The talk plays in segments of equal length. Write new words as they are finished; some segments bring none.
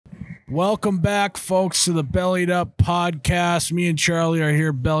Welcome back, folks, to the Bellied Up podcast. Me and Charlie are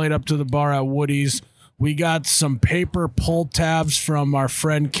here bellied up to the bar at Woody's. We got some paper pull tabs from our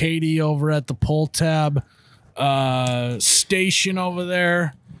friend Katie over at the pull tab station over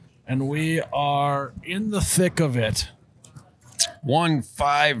there, and we are in the thick of it.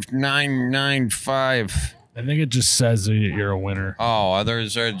 15995. I think it just says that you're a winner. Oh,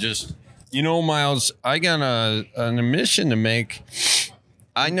 others are just, Miles, I got an admission to make.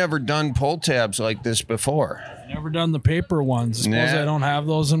 I never done pull tabs like this before. Never done the paper ones. I suppose I don't have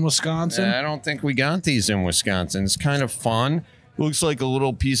those in Wisconsin. I don't think we got these in Wisconsin. It's kind of fun. Looks like a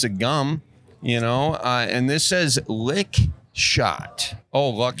little piece of gum, and this says lick shot.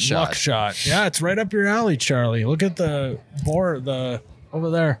 Oh, luck shot. Luck shot. Yeah, it's right up your alley, Charlie. Look at the board, over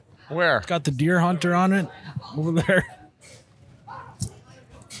there. Where? It's got the deer hunter on it over there.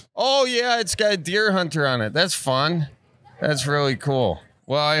 Oh, yeah, it's got a deer hunter on it. That's fun. That's really cool.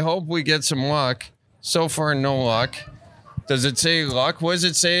 Well, I hope we get some luck. So far, no luck. Does it say luck? What does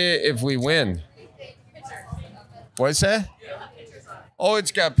it say if we win? What's that? Oh,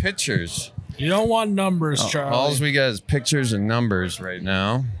 it's got pictures. You don't want numbers, Charlie. All we got is pictures and numbers right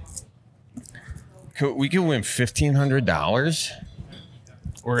now. We could win $1,500.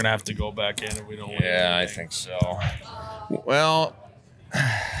 We're going to have to go back in if we don't win. Yeah, I think so. Well,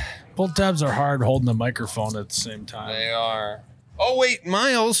 pull tabs are hard holding the microphone at the same time. They are. Oh, wait,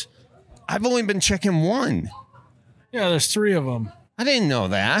 Miles. I've only been checking one. Yeah, there's 3 of them. I didn't know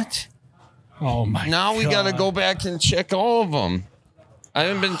that. Oh, my God. Now we got to go back and check all of them. I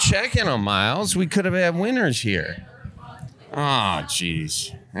haven't been checking them, Miles. We could have had winners here. Oh,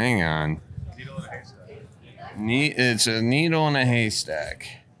 jeez. Hang on. It's a needle in a haystack.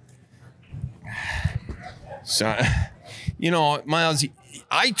 So, Miles,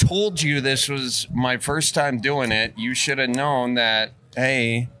 I told you this was my first time doing it. You should have known that,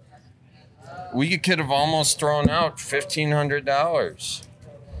 hey, we could have almost thrown out $1,500.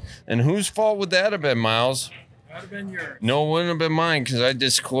 And whose fault would that have been, Miles? That would have been yours. No, it wouldn't have been mine because I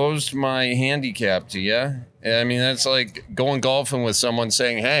disclosed my handicap to you. I mean, that's like going golfing with someone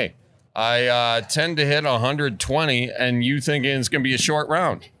saying, hey, I tend to hit 120, and you thinking it's going to be a short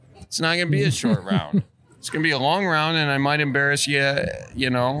round. It's not going to be a short round. It's going to be a long round, and I might embarrass you,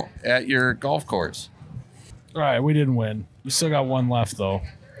 at your golf course. All right, we didn't win. We still got one left, though.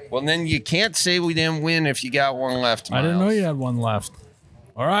 Well, then you can't say we didn't win if you got one left, Miles. I didn't know you had one left.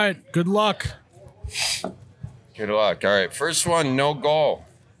 All right, good luck. Good luck. All right, first one, no goal.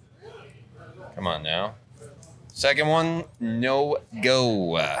 Come on now. Second one, no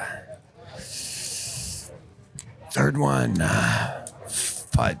go. Third one,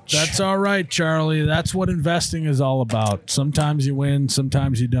 fudge. That's all right, Charlie. That's what investing is all about. Sometimes you win,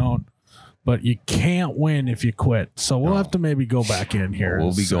 sometimes you don't. But you can't win if you quit. So we'll have to maybe go back in here.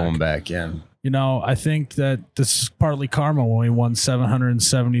 We'll be going back in. I think that this is partly karma when we won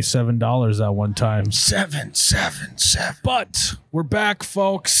 $777 that one time. 777. But we're back,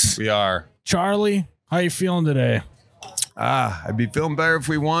 folks. We are. Charlie, how you feeling today? I'd be feeling better if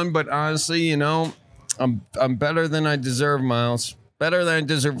we won, but honestly, I'm better than I deserve, Miles. Better than I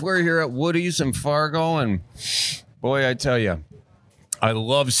deserve. We're here at Woody's in Fargo, and boy, I tell you, I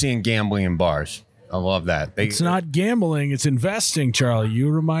love seeing gambling in bars. I love that. It's not gambling, it's investing, Charlie. You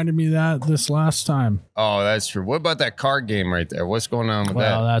reminded me of that this last time. Oh, that's true. What about that card game right there? What's going on with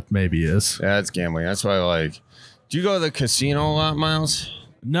that? Well, that maybe is. Yeah, that's gambling. That's what I like. Do you go to the casino a lot, Miles?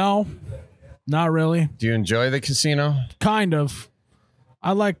 No, not really. Do you enjoy the casino? Kind of.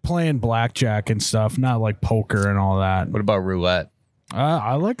 I like playing blackjack and stuff, not like poker and all that. What about roulette?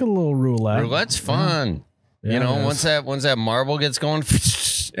 I like a little roulette. Roulette's fun. Yeah, once that marble gets going,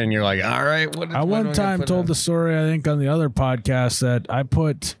 and you're like, all right. I one time told the story, I think, on the other podcast that I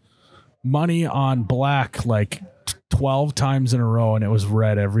put money on black like 12 times in a row, and it was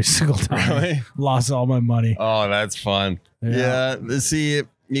red every single time. Really? Lost all my money. Oh, that's fun. Yeah. See,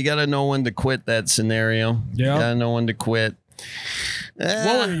 you got to know when to quit that scenario. Yeah. You got to know when to quit.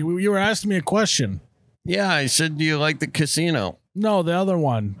 Well, you were asking me a question. Yeah, I said, do you like the casino? No, the other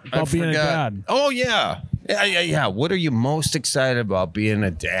one about being a dad. Oh, yeah. Yeah. What are you most excited about being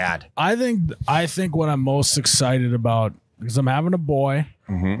a dad? I think what I'm most excited about, because I'm having a boy,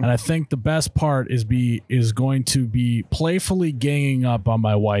 and I think the best part is going to be playfully ganging up on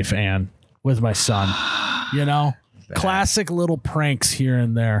my wife Ann with my son. Classic little pranks here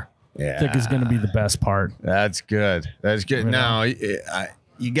and there. Yeah. I think is going to be the best part. That's good. That's good. Now,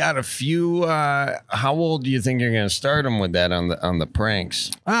 you got a few. How old do you think you're going to start them with that on the pranks?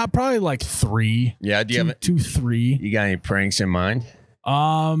 Probably like 3. Yeah. Do you have 2, 3? You got any pranks in mind?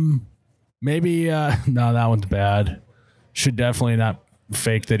 Maybe. No, that one's bad. Should definitely not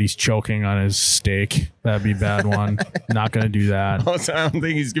fake that he's choking on his steak. That'd be a bad one. Not going to do that. Also, I don't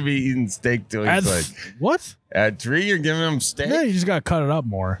think he's going to be eating steak till he's like... What? At 3, you're giving him steak? Yeah, you just got to cut it up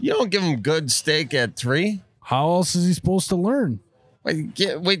more. You don't give him good steak at 3? How else is he supposed to learn?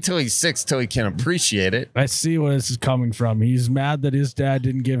 Wait till he's 6 till he can appreciate it. I see where this is coming from. He's mad that his dad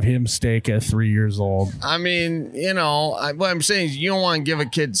didn't give him steak at 3 years old. I mean, what I'm saying is you don't want to give a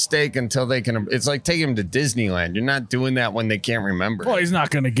kid steak until they can. It's like taking him to Disneyland. You're not doing that when they can't remember. Well, he's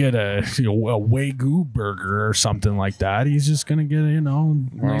not going to get a Wagyu burger or something like that. He's just going to get a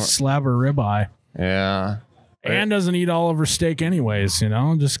nice slab of ribeye. Yeah. Anne doesn't eat all of her steak anyways,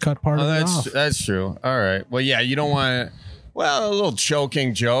 just cut part of it off. That's true. All right. Well, yeah, you don't want to. Well, a little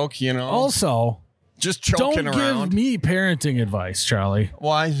choking joke, Also, just choking don't around. give me parenting advice, Charlie.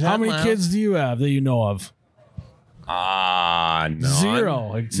 Why is that? How many kids do you have that you know of? None.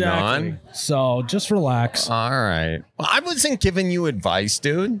 0, exactly. None? So just relax. All right. Well, I wasn't giving you advice,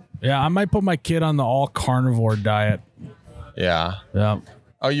 dude. Yeah, I might put my kid on the all carnivore diet. Yeah. Yeah.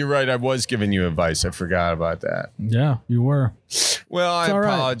 Oh, you're right. I was giving you advice. I forgot about that. Yeah, you were. Well, I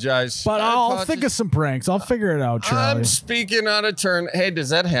apologize. But I'll think of some pranks. I'll figure it out, Charlie. I'm speaking out of turn. Hey, does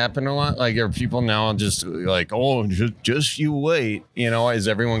that happen a lot? Like, are people now just like, oh, just you wait? Is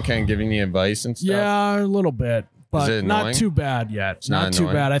everyone kind of giving you advice and stuff? Yeah, a little bit. But not too bad yet. It's not too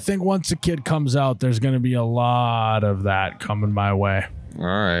bad. I think once a kid comes out, there's going to be a lot of that coming my way. All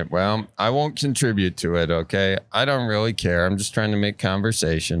right. Well, I won't contribute to it, okay? I don't really care. I'm just trying to make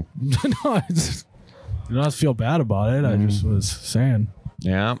conversation. No, you don't have to feel bad about it. I just was saying.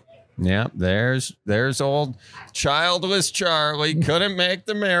 Yeah. Yeah. There's old childless Charlie. Couldn't make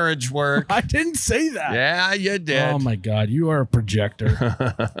the marriage work. I didn't say that. Yeah, you did. Oh, my God. You are a projector.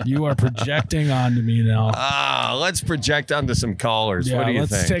 You are projecting onto me now. Let's project onto some callers. Yeah, what do you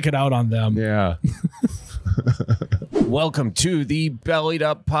think? Let's take it out on them. Yeah. Welcome to the Bellied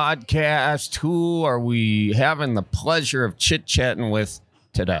Up Podcast. Who are we having the pleasure of chit-chatting with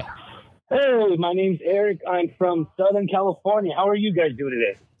today? Hey, my name's Eric. I'm from Southern California. How are you guys doing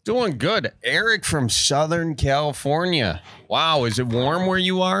today? Doing good. Eric from Southern California. Wow, is it warm where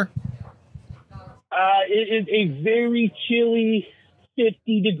you are? It is a very chilly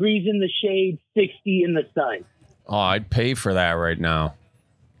 50 degrees in the shade, 60 in the sun. Oh, I'd pay for that right now.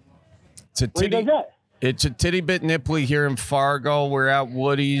 It's a titty. It's a titty bit nipply here in Fargo. We're at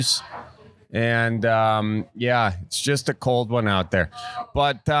Woody's. And, yeah, it's just a cold one out there.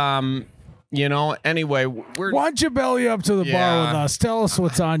 But, anyway, why don't you belly up to the bar with us? Tell us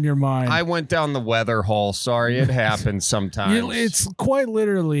what's on your mind. I went down the weather hole. Sorry, it happens sometimes. It's quite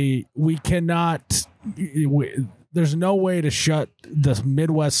literally, we cannot... There's no way to shut the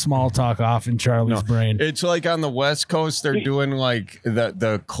Midwest small talk off in Charlie's brain. It's like on the West Coast, they're doing like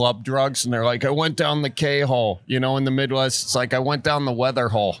the club drugs, and they're like, I went down the K-hole. In the Midwest, it's like, I went down the weather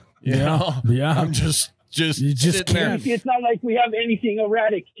hole. You know? Yeah. I'm just you just can't. It's not like we have anything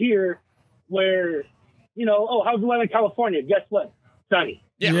erratic here where, how's the weather in California? Guess what? Sunny.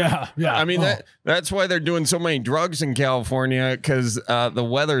 Yeah. I mean, that's why they're doing so many drugs in California, because the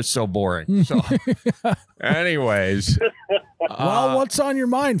weather's so boring. So, anyways. Well, what's on your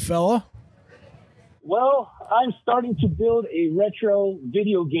mind, fella? Well, I'm starting to build a retro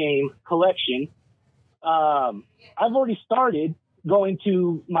video game collection. I've already started going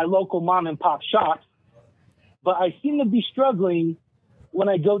to my local mom and pop shops, but I seem to be struggling when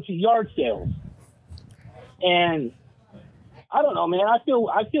I go to yard sales. And I don't know, man. I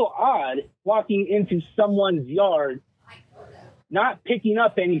feel odd walking into someone's yard, not picking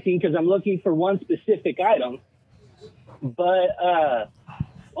up anything because I'm looking for one specific item. But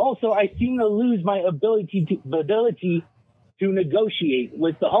also, I seem to lose my ability to negotiate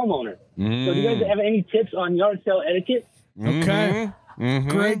with the homeowner. So, do you guys have any tips on yard sale etiquette? Okay,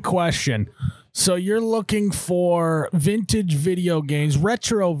 great question. So you're looking for vintage video games,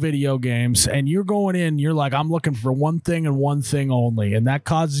 retro video games, and you're going in, you're like, I'm looking for one thing and one thing only, and that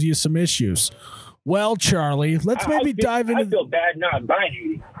causes you some issues. Well, Charlie, let's maybe dive into... I feel bad not buying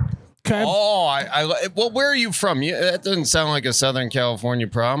anything. Okay. Oh, well, where are you from? That doesn't sound like a Southern California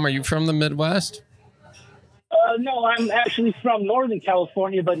problem. Are you from the Midwest? No, I'm actually from Northern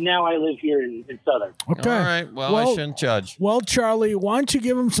California, but now I live here in Southern. Okay. All right. Well, I shouldn't judge. Well, Charlie, why don't you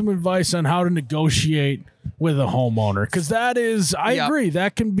give him some advice on how to negotiate with a homeowner? Because that is, I agree,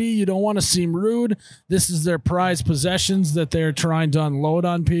 that can be, you don't want to seem rude. This is their prized possessions that they're trying to unload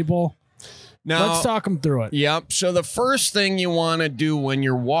on people. Now, let's talk them through it. Yep. So the first thing you want to do when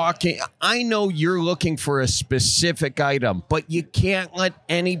you're walking, I know you're looking for a specific item, but you can't let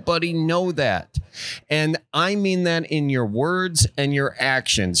anybody know that. And I mean that in your words and your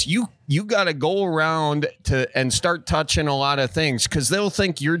actions. You you got to go around and start touching a lot of things because they'll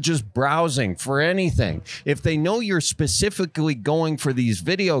think you're just browsing for anything. If they know you're specifically going for these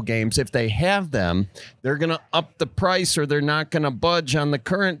video games, if they have them, they're going to up the price or they're not going to budge on the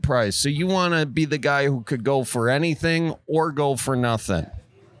current price. So you want to be the guy who could go for anything or go for nothing.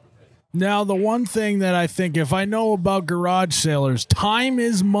 Now, the one thing that I think, if I know about garage sailors, time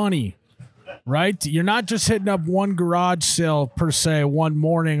is money. Right? You're not just hitting up one garage sale per se one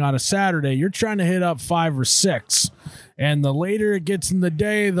morning on a Saturday. You're trying to hit up 5 or 6. And the later it gets in the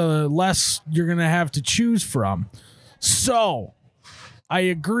day, the less you're going to have to choose from. So I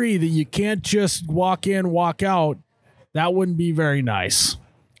agree that you can't just walk in, walk out. That wouldn't be very nice.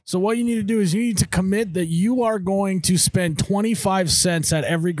 So what you need to do is you need to commit that you are going to spend 25 cents at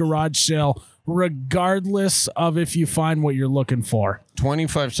every garage sale, regardless of if you find what you're looking for.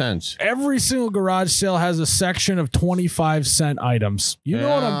 25 cents. Every single garage sale has a section of 25-cent items. You know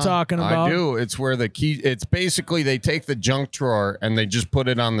what I'm talking about. I do. It's where the key, it's basically they take the junk drawer and they just put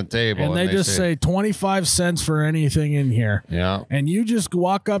it on the table. And they just say 25 cents for anything in here. Yeah. And you just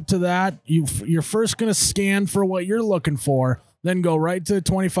walk up to that. You're first going to scan for what you're looking for, then go right to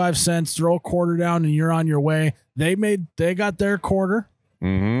 25 cents, throw a quarter down, and you're on your way. They got their quarter.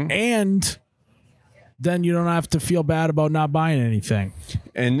 Mm-hmm. And then you don't have to feel bad about not buying anything.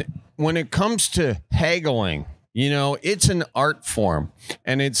 And when it comes to haggling, you know, it's an art form,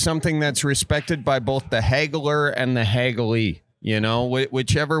 and it's something that's respected by both the haggler and the hagglee. You know,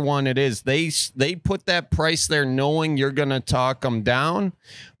 whichever one it is, they put that price there knowing you're going to talk them down,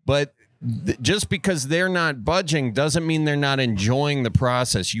 but just because they're not budging doesn't mean they're not enjoying the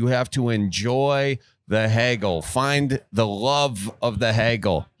process. You have to enjoy the haggle. Find the love of the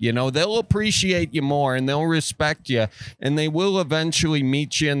haggle. You know, they'll appreciate you more and they'll respect you and they will eventually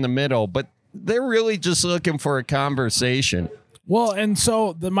meet you in the middle, but they're really just looking for a conversation. Well, and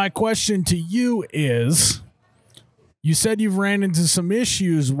so my question to you is, you said you've ran into some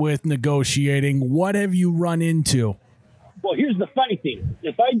issues with negotiating. What have you run into? Well, here's the funny thing.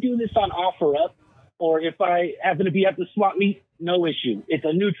 If I do this on OfferUp or if I happen to be at the swap meet, no issue. It's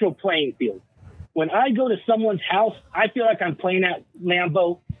a neutral playing field. When I go to someone's house, I feel like I'm playing at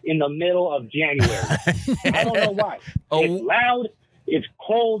Lambeau in the middle of January. I don't know why. It's loud. It's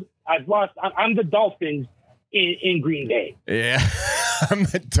cold. I'm the Dolphins in Green Bay. Yeah. I'm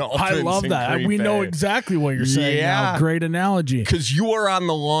the Dolphins. I love that. We know exactly what you're saying. Yeah. Now. Great analogy. Because you are on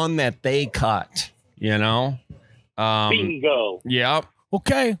the lawn that they cut, you know? Bingo. Yep.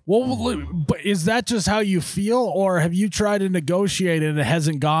 Okay. Well, but is that just how you feel, or have you tried to negotiate and it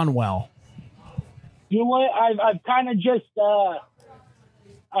hasn't gone well? You know what? I've kind of just,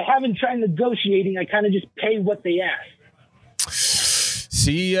 I haven't tried negotiating. I kind of just pay what they ask.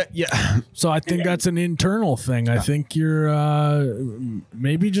 See, yeah. So I think that's an internal thing. I think you're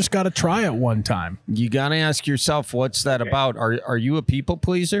maybe just got to try it one time. You got to ask yourself, what's that about? Are you a people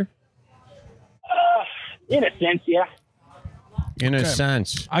pleaser? In a sense, yeah. In a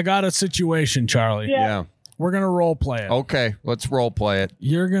sense. I got a situation, Charlie. Yeah. We're going to role play it. Okay, let's role play it.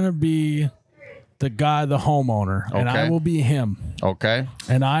 You're going to be the guy, the homeowner, and I will be him. Okay.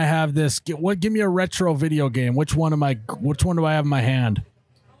 And I have this. Give me a retro video game. Which one do I have in my hand?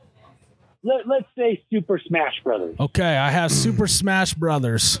 Let's say Super Smash Brothers. Okay, I have Super Smash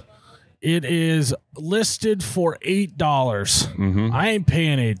Brothers. It is listed for $8. Mm-hmm. I ain't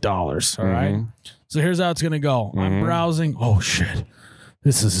paying $8. All right. So here's how it's gonna go. I'm browsing. Oh shit!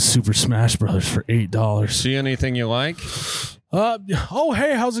 This is a Super Smash Brothers for $8. See anything you like? Oh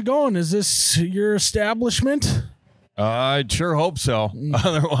hey, how's it going? Is this your establishment? I sure hope so.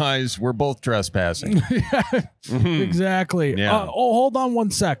 Otherwise, we're both trespassing. Exactly. Yeah. Hold on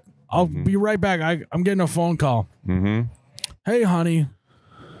one sec. I'll be right back. I'm getting a phone call. Hey, honey.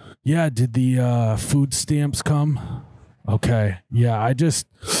 Yeah, did the food stamps come? Okay. Yeah, I just...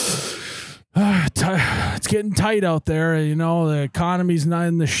 it's getting tight out there. You know, the economy's not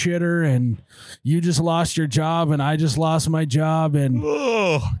in the shitter, and you just lost your job, and I just lost my job, and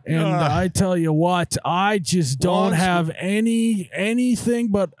I tell you what, I just don't have anything,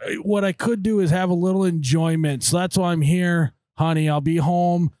 but what I could do is have a little enjoyment. So that's why I'm here, honey. I'll be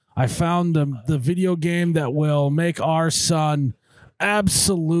home. I found the video game that will make our son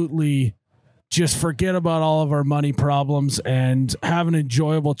absolutely just forget about all of our money problems and have an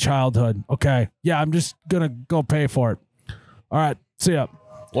enjoyable childhood. Okay. Yeah, I'm just going to go pay for it. All right. See ya.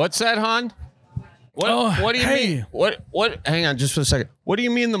 What's that, hon? What do you mean? What? Hang on just for a second. What do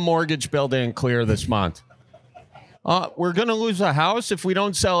you mean the mortgage bill didn't clear this month? We're going to lose a house if we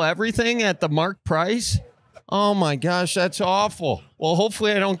don't sell everything at the marked price? Oh, my gosh. That's awful. Well,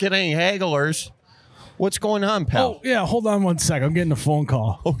 hopefully I don't get any hagglers. What's going on, pal? Oh, yeah. Hold on one sec. I'm getting a phone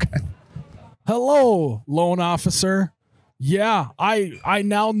call. Okay. Hello, loan officer. Yeah, I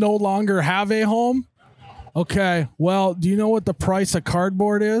now no longer have a home. Okay, well, do you know what the price of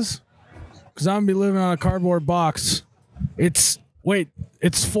cardboard is? Because I'm going to be living on a cardboard box. It's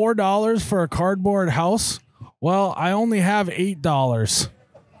 $4 for a cardboard house? Well, I only have $8.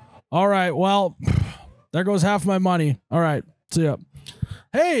 All right, well, there goes half my money. All right, see ya.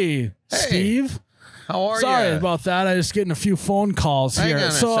 Hey, Steve. How are you? Sorry about that. I just getting a few phone calls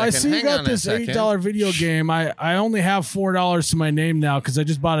here. So I see you got this $8 video game. I only have $4 to my name now because I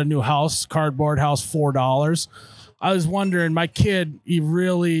just bought a new house, cardboard house, $4. I was wondering, my kid, he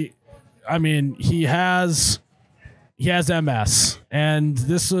has MS, and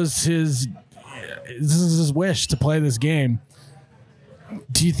this is his wish to play this game.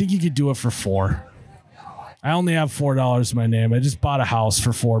 Do you think you could do it for $4? I only have $4 to my name. I just bought a house for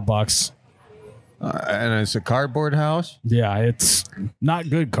 $4. And it's a cardboard house? Yeah, it's not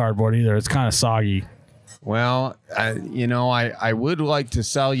good cardboard either. It's kind of soggy. Well, I would like to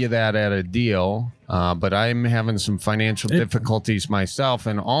sell you that at a deal, but I'm having some financial difficulties myself.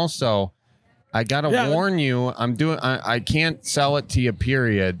 And also, I got to warn you, I can't sell it to you,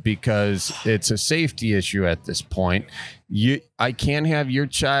 period, because it's a safety issue at this point. I can't have your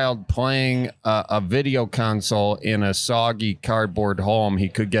child playing a video console in a soggy cardboard home. He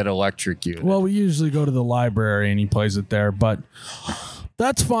could get electrocuted. Well, we usually go to the library and he plays it there, but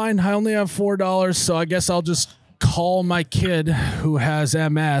that's fine. I only have $4, so I guess I'll just call my kid who has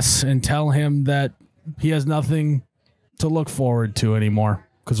MS and tell him that he has nothing to look forward to anymore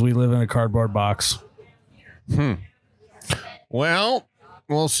because we live in a cardboard box. Well,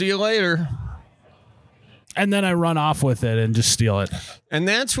 we'll see you later. And then I run off with it and just steal it. And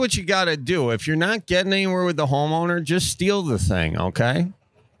that's what you got to do. If you're not getting anywhere with the homeowner, just steal the thing, okay?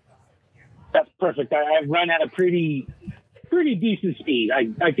 That's perfect. I run at a pretty decent speed.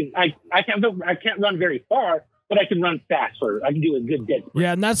 I can't run very far, but I can run fast. I can do a good dead sprint.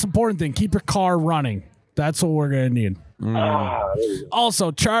 Yeah, and that's the important thing. Keep your car running. That's what we're going to need.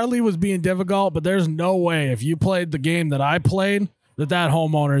 Also, Charlie was being difficult, but there's no way if you played the game that I played that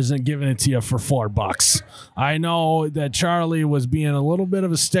homeowner isn't giving it to you for $4. I know that Charlie was being a little bit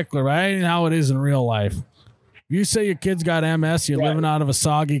of a stickler, but that ain't how it is in real life. If you say your kid's got MS, you're living out of a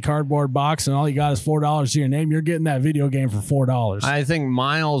soggy cardboard box, and all you got is $4 to your name, you're getting that video game for $4. I think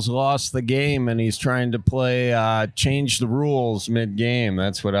Miles lost the game, and he's trying to play change the rules mid-game.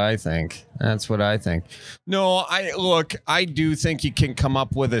 That's what I think. No, I do think you can come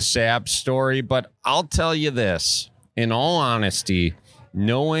up with a sad story, but I'll tell you this. In all honesty,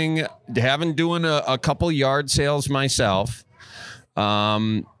 having doing a couple yard sales myself,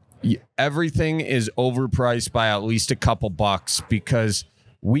 everything is overpriced by at least a couple bucks because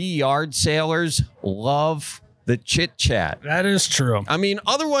we yard salers love the chit chat. That is true. I mean,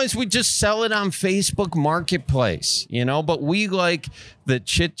 otherwise we just sell it on Facebook Marketplace, but we like the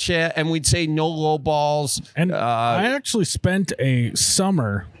chit chat, and we'd say no low balls. And I actually spent a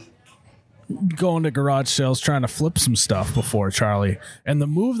summer going to garage sales trying to flip some stuff before, Charlie. And the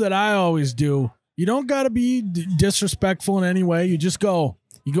move that I always do, you don't got to be disrespectful in any way. You go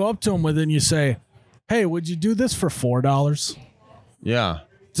up to them with it and you say, hey, would you do this for $4? Yeah.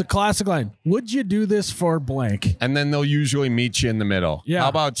 It's a classic line. Would you do this for blank? And then they'll usually meet you in the middle. Yeah. How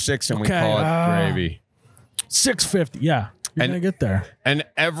about $6 and we call it gravy? $6.50. Yeah. You're gonna get there. And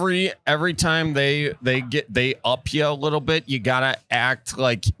every time they up you a little bit, you gotta act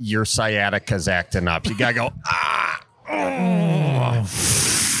like your sciatica's acting up. You gotta go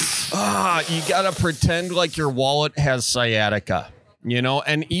you gotta pretend like your wallet has sciatica,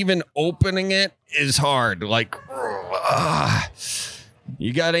 and even opening it is hard. Like,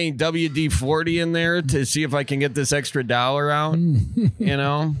 you got any WD-40 in there to see if I can get this extra $1 out?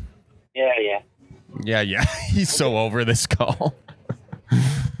 Yeah. He's so over this call.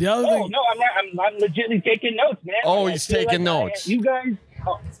 The other thing. No, I'm legitimately taking notes, man. Oh, he's taking notes. You guys,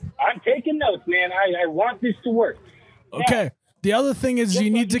 I'm taking notes, man. I want this to work. Okay. Now, the other thing is you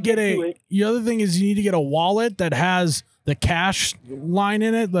need to get a wallet that has the cash line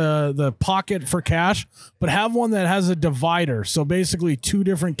in it, the pocket for cash, but have one that has a divider. So basically 2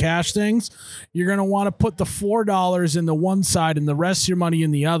 different cash things. You're going to want to put the $4 in the one side and the rest of your money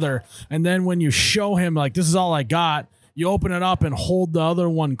in the other. And then when you show him, like, this is all I got, you open it up and hold the other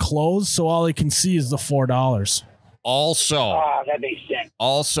one closed so all he can see is the $4. Also, that makes sense.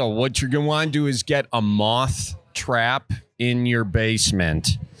 Also, what you're going to want to do is get a moth trap in your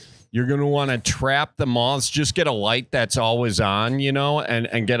basement. You're going to want to trap the moths. Just get a light that's always on,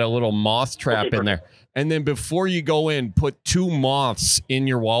 and get a little moth trap in there. And then before you go in, put 2 moths in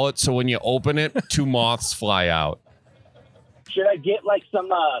your wallet. So when you open it, 2 moths fly out. Should I get like some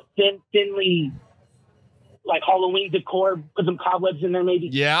thinly like Halloween decor? Put some cobwebs in there, maybe.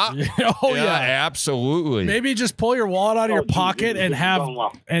 Yeah. Oh yeah, absolutely. Maybe just pull your wallet out of your pocket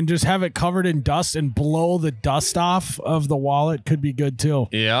and just have it covered in dust and blow the dust off of the wallet. Could be good too.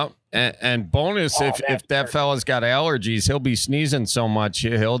 Yeah. And bonus, if that fella's got allergies, he'll be sneezing so much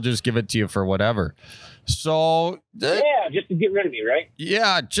he'll just give it to you for whatever. So yeah, just to get rid of me, right?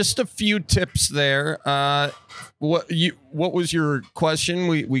 Yeah, just a few tips there. What was your question?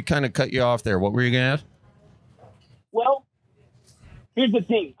 We kind of cut you off there. What were you gonna ask? Well, here's the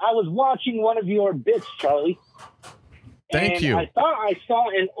thing. I was watching one of your bits, Charlie. Thank you. I thought I saw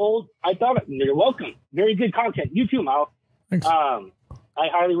an old. You're welcome. Very good content. You too, Mal. Thanks. I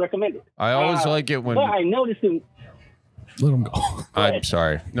highly recommend it. I always like it when. But I noticed him. Let him go. I'm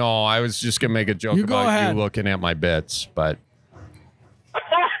sorry. No, I was just gonna make a joke about you looking at my bits, but.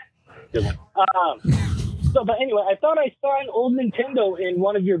 But anyway, I thought I saw an old Nintendo in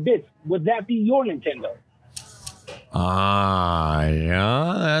one of your bits. Would that be your Nintendo?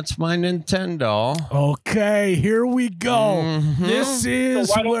 Yeah, that's my Nintendo. Okay, here we go. Mm-hmm. This is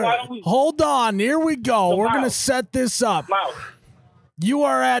So why don't we, hold on, here we go. So We're going to Miles. set this up. Miles, You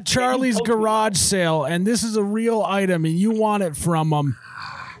are at Charlie's garage sale, and this is a real item, and you want it from him.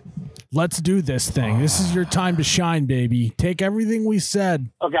 Let's do this thing. This is your time to shine, baby. Take everything we said.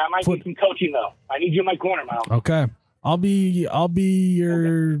 okay, I might need some coaching though. I need you in my corner, Miles. Okay. I'll be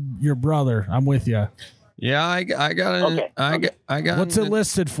your brother. I'm with you. Yeah, I got Okay. I got. What's it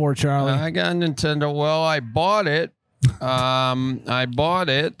listed for, Charlie? I got a Nintendo. Well, I bought it. I bought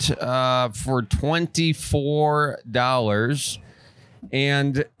it for $24.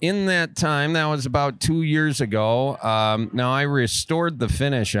 And in that time, that was about 2 years ago. Now I restored the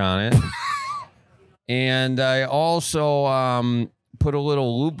finish on it. And I also put a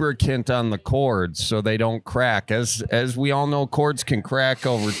little lubricant on the cords so they don't crack. As we all know, cords can crack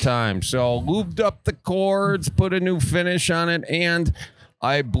over time. So lubed up the cords, put a new finish on it, and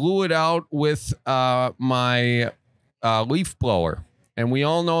I blew it out with my leaf blower. And we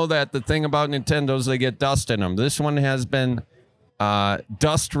all know that the thing about Nintendos, they get dust in them. This one has been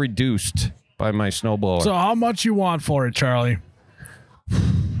dust reduced by my snowblower. So how much you want for it, Charlie?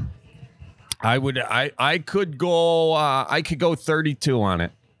 I could go 32 on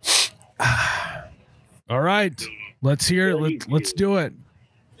it. All right. Let's hear it. Let's do it.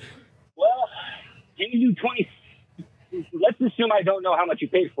 Well, can you do 20? Let's assume I don't know how much you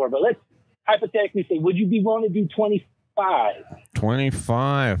paid for, but let's hypothetically say, would you be willing to do 25?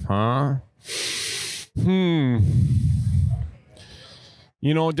 25, huh?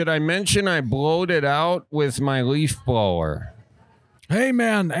 You know, did I mention I blowed it out with my leaf blower? Hey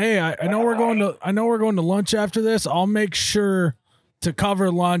man, hey, I know we're going to lunch after this. I'll make sure to cover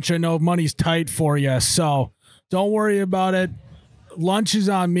lunch. I know money's tight for you, so don't worry about it. Lunch is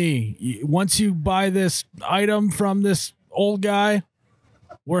on me. Once you buy this item from this old guy,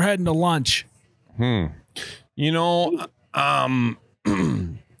 we're heading to lunch. You know,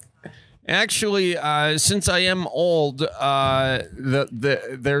 actually, since I am old, there's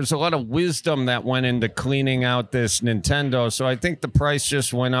a lot of wisdom that went into cleaning out this Nintendo, so I think the price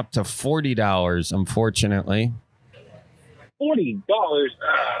just went up to $40, unfortunately. $40?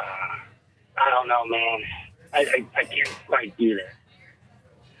 I don't know, man. I can't quite do that.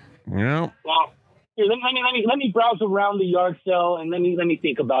 Yeah. Well, here, let me browse around the yard sale and let me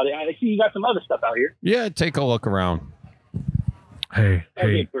think about it. I see you got some other stuff out here. Yeah, take a look around. Hey,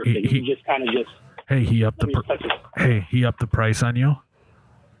 Okay, perfect. He just kind of just. Hey, he upped the price on you.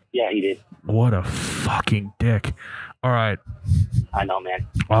 Yeah, he did. What a fucking dick! All right, I know, man.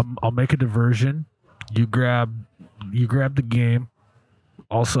 I'll make a diversion. You grab the game.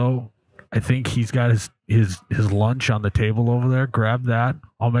 Also, I think he's got his lunch on the table over there. Grab that.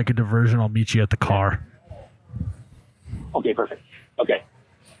 I'll make a diversion. I'll meet you at the car. Okay, perfect. Okay.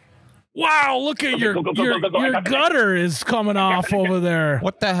 Wow, look at your gutter is coming off over there.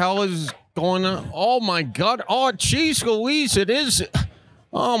 What the hell is going on? Oh my God! Oh, geez, Louise, it is.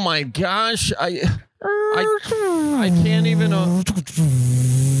 Oh my gosh! I can't even.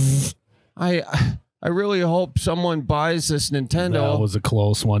 I really hope someone buys this Nintendo. That was a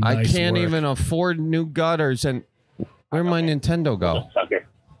close one. I Nice can't work. even afford new gutters. And where'd my Nintendo go? Okay.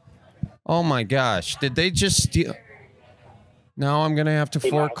 Oh my gosh! Did they just steal? Now I'm gonna have to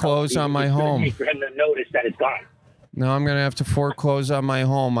foreclose on my home. For him to notice that it's gone. Now I'm gonna have to foreclose on my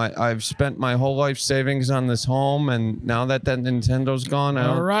home. I've spent my whole life savings on this home, and now that Nintendo's gone,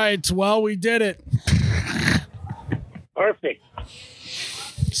 All right, well, we did it. Perfect.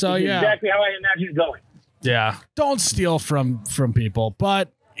 So This is yeah, exactly how I imagine it going. yeah. Don't steal from people,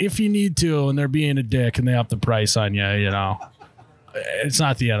 but if you need to, and they're being a dick and they up the price on you, you know. it's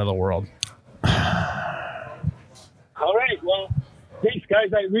not the end of the world. All right. Well, thanks,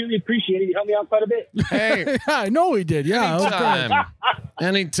 guys. I really appreciate it. You helped me out quite a bit. Hey, Yeah, I know we did. Yeah. anytime.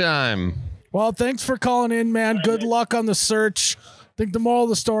 Anytime. Well, thanks for calling in, man. Good luck on the search. I think the moral of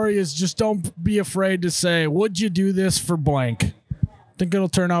the story is just don't be afraid to say, would you do this for blank? I think it'll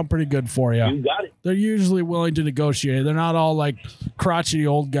turn out pretty good for you. You got it. They're usually willing to negotiate. They're not all like crotchety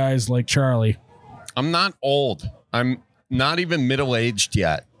old guys like Charlie. I'm not old. I'm not even middle-aged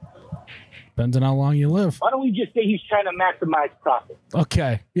yet. Depends on how long you live. Why don't we just say he's trying to maximize profit?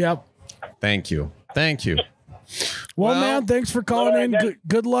 Okay. Yep. Thank you. Thank you. Well, Well, man, thanks for calling in.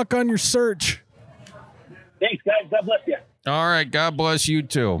 Good luck on your search. Thanks, guys. God bless you. All right. God bless you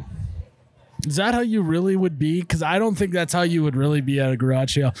too. Is that how you really would be? Because I don't think that's how you would really be at a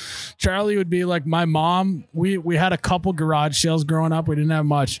garage sale. Charlie would be like my mom. We had a couple garage sales growing up. We didn't have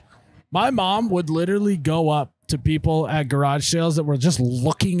much. My mom would literally go up to people at garage sales that were just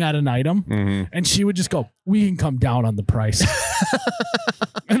looking at an item, and she would just go, "We can come down on the price."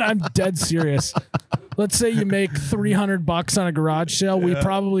 And I'm dead serious. Let's say you make $300 on a garage sale. We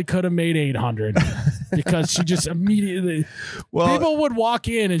probably could have made 800 because she just immediately. People would walk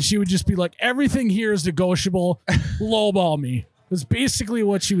in and she would just be like, "Everything here is negotiable. Lowball me." Was basically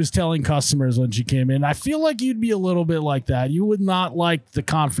what she was telling customers when she came in. I feel like you'd be a little bit like that. You would not like the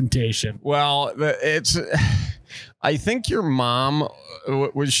confrontation. Well, I think your mom,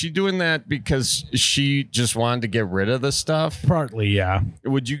 was she doing that because she just wanted to get rid of the stuff? Partly, yeah.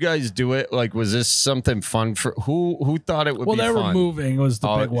 Would you guys do it? Like, was this something fun for who thought it would be fun? Well, they were moving was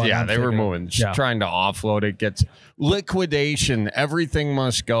the big one. Yeah, they were moving. Just trying to offload it. Gets liquidation. Everything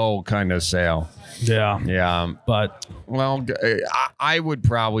must go kind of sale. Yeah. Yeah. But, well, I would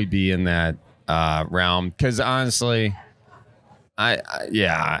probably be in that realm because honestly,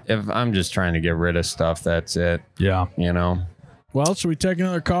 if I'm just trying to get rid of stuff, that's it. Yeah. You know. Well, should we take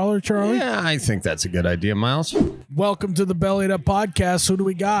another caller, Charlie? Yeah, I think that's a good idea, Miles. Welcome to the Bellied Up Podcast. Who do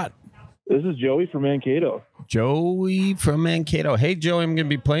we got? This is Joey from Mankato. Joey from Mankato. Hey, Joey, I'm going to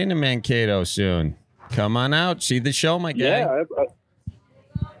be playing in Mankato soon. Come on out. See the show, my guy. Yeah.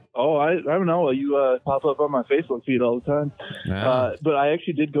 I don't know. You pop up on my Facebook feed all the time. Yeah. But I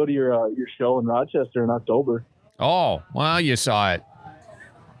actually did go to your show in Rochester in October. Oh, well, you saw it.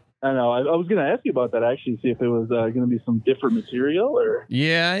 I know. I was going to ask you about that, actually, see if it was going to be some different material or.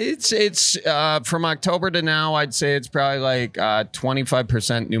 Yeah, it's from October to now, I'd say it's probably like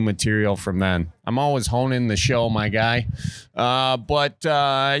 25% new material from then. I'm always honing the show, my guy. But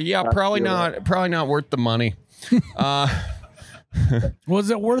probably not worth the money. Was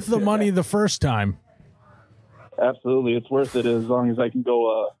it worth the money the first time? Absolutely. It's worth it as long as I can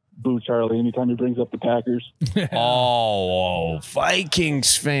go boo Charlie anytime he brings up the Packers. Oh,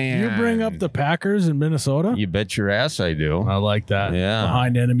 Vikings fan. You bring up the Packers in Minnesota? You bet your ass I do. I like that. Yeah.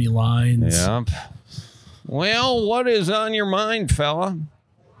 Behind enemy lines. Yep. Well, what is on your mind, fella?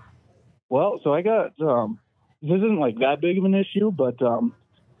 Well, so I got, this isn't like that big of an issue, but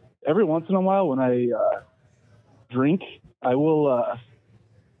every once in a while when I drink, I will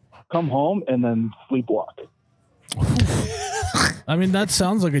come home and then sleepwalk. I mean, that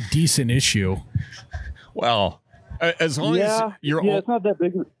sounds like a decent issue. Well, as long as you're... Yeah, it's not that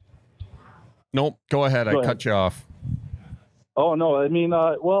big. Nope, go ahead. I cut you off. Oh, no, I mean,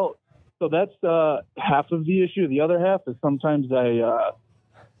 so that's half of the issue. The other half is sometimes I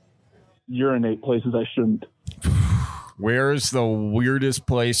urinate places I shouldn't. Where's the weirdest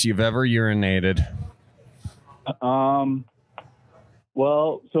place you've ever urinated?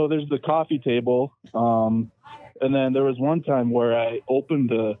 Well, so there's the coffee table. And then there was one time where I opened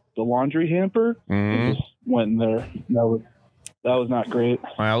the laundry hamper and just went in there. That was not great.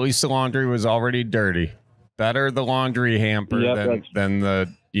 Well, at least the laundry was already dirty. Better the laundry hamper than the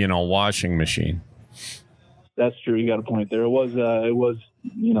washing machine. That's true. You got a point there. It was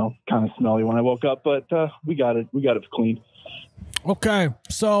kind of smelly when I woke up, but we got it cleaned. Okay.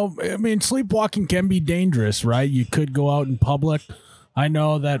 So, I mean, sleepwalking can be dangerous, right? You could go out in public. I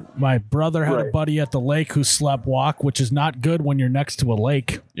know that my brother had a buddy at the lake who slept walk, which is not good when you're next to a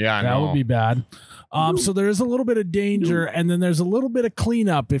lake. Yeah, I that know. would be bad. So there is a little bit of danger, and then there's a little bit of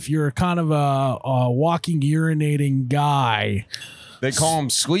cleanup if you're kind of a walking, urinating guy. They call them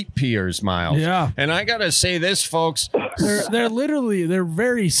sleep peers, Miles. Yeah. And I got to say this, folks. They're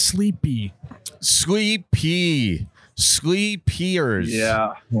very sleepy. Sleepy. Sleepiers.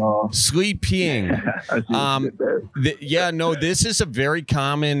 Yeah. Sleeping. This is a very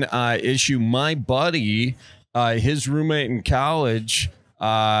common issue. My buddy, his roommate in college,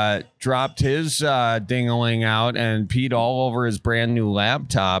 dropped his ding-a-ling out and peed all over his brand new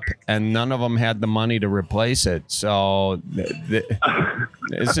laptop, and none of them had the money to replace it. So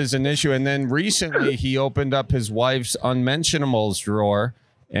this is an issue. And then recently he opened up his wife's unmentionables drawer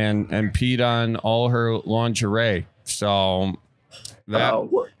and peed on all her lingerie. So that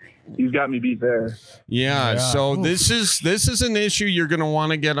he's got me beat there. Yeah. So this is an issue you're going to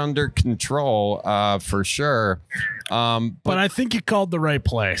want to get under control for sure. But I think you called the right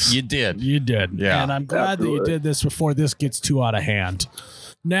place. You did. Yeah. And I'm glad that you did this before this gets too out of hand.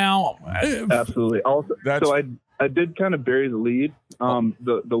 Now, absolutely. Also, so I did kind of bury the lead.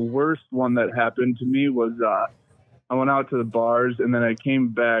 The worst one that happened to me was I went out to the bars, and then I came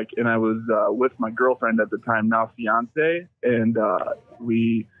back, and I was with my girlfriend at the time, now fiance, and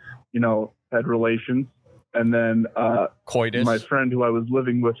we, had relations. And then coitus. My friend who I was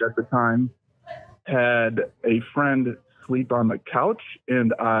living with at the time had a friend sleep on the couch,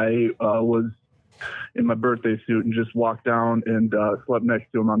 and I was in my birthday suit and just walked down and slept next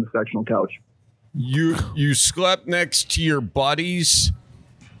to him on the sectional couch. You slept next to your buddies.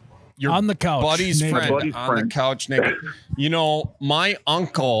 On the couch. Buddy's friend buddy's on friend. the couch naked. My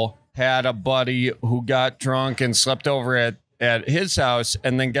uncle had a buddy who got drunk and slept over at his house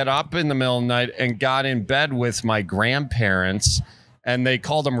and then got up in the middle of the night and got in bed with my grandparents, and they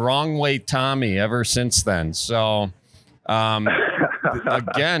called him Wrong Way Tommy ever since then. So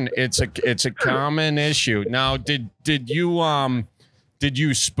again, it's a common issue. Now, did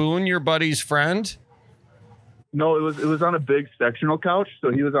you spoon your buddy's friend? No, it was on a big sectional couch,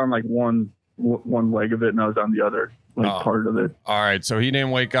 so he was on like one leg of it, and I was on the other part of it. All right, so he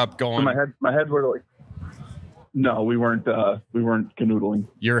didn't wake up going. So my head were like, no, we weren't canoodling.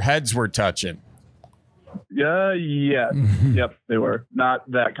 Your heads were touching. Yeah, yep, they were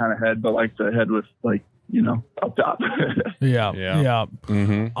not that kind of head, but like the head was like up top. Yeah.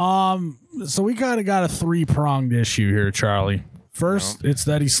 Mm-hmm. So we kind of got a 3-pronged issue here, Charlie. First, it's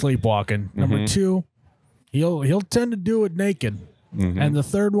that he's sleepwalking. Number 2. He'll tend to do it naked. And the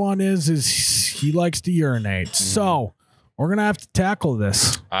third one is he likes to urinate. So we're going to have to tackle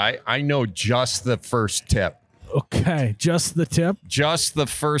this. I know just the first tip. Okay, just the tip? Just the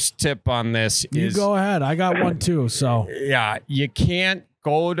first tip on this is... You go ahead. I got one too, so... Yeah, you can't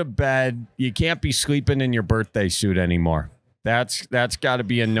go to bed. You can't be sleeping in your birthday suit anymore. That's got to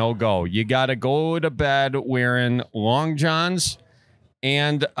be a no-go. You got to go to bed wearing long johns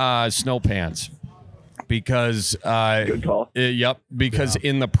and snow pants. Because good call. Because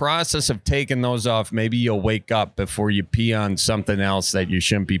in the process of taking those off, maybe you'll wake up before you pee on something else that you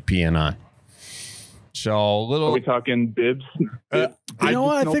shouldn't be peeing on. So Are we talking bibs? You know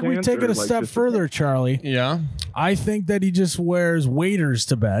what? I think we take it a step further, Charlie. Yeah. I think that he just wears waders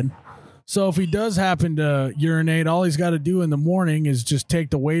to bed. So if he does happen to urinate, all he's got to do in the morning is just take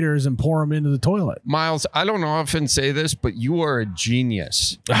the waders and pour them into the toilet. Miles, I don't often say this, but you are a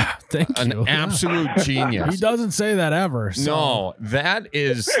genius. Thank you. An absolute genius. He doesn't say that ever. So. No, that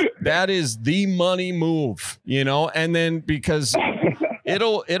is the money move, and then because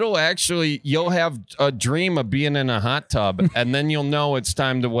it'll actually, you'll have a dream of being in a hot tub, and then you'll know it's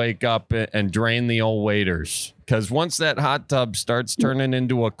time to wake up and drain the old waders. Because once that hot tub starts turning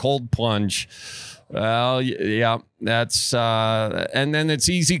into a cold plunge, well, yeah, that's and then it's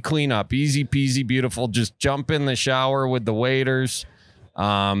easy cleanup, easy peasy, beautiful. Just jump in the shower with the waders,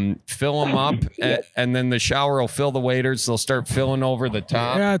 fill them up, and then the shower will fill the waders. They'll start filling over the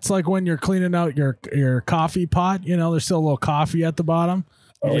top. Yeah, it's like when you're cleaning out your coffee pot. There's still a little coffee at the bottom.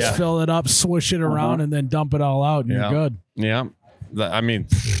 You just fill it up, swish it around, and then dump it all out, and you're good. Yeah,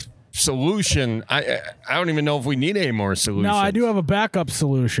 solution. I don't even know if we need any more solutions. No, I do have a backup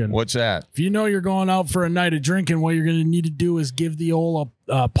solution. What's that? If you're going out for a night of drinking, what you're going to need to do is give the old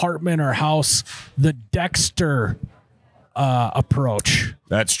apartment or house the Dexter approach.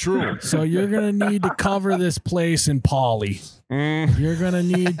 That's true. So you're going to need to cover this place in poly. You're going to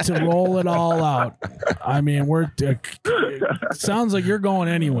need to roll it all out. I mean, it sounds like you're going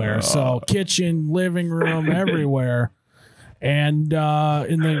anywhere. So kitchen, living room, everywhere. And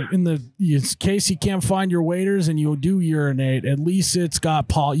in the case you can't find your waders and you do urinate, at least you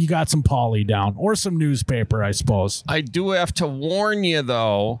got some poly down or some newspaper, I suppose. I do have to warn you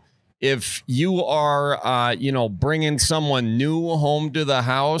though, if you are bringing someone new home to the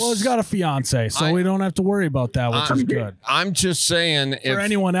house. Well, he's got a fiance, so we don't have to worry about that, which is good. I'm just saying, if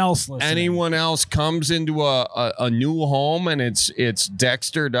anyone else listening, anyone else comes into a new home and it's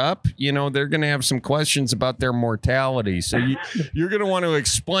Dextered up, they're going to have some questions about their mortality. So you're going to want to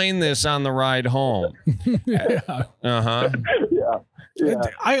explain this on the ride home. Yeah. Uh-huh. Yeah.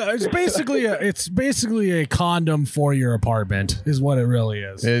 It's basically a condom for your apartment, is what it really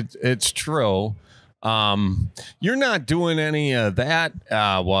is. It's true. You're not doing any of that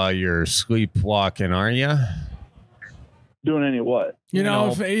while you're sleepwalking, are you? Doing any what?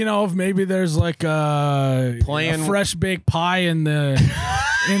 If maybe there's like a fresh baked pie in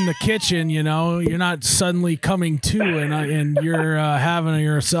the kitchen, you're not suddenly coming to and you're having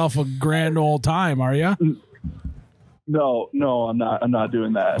yourself a grand old time, are you? No, I'm not. I'm not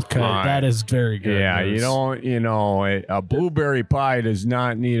doing that. Okay, that is very good. Yeah, news. a blueberry pie does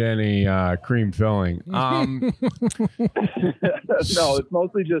not need any cream filling. No, it's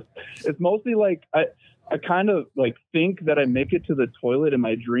mostly like I kind of like think that I make it to the toilet in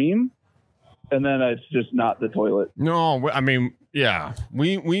my dream, and then it's just not the toilet. No, I mean, yeah,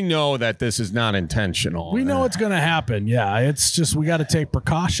 we know that this is not intentional. We know it's going to happen. Yeah, it's just we got to take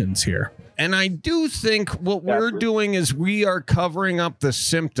precautions here. And I do think what we're doing is we are covering up the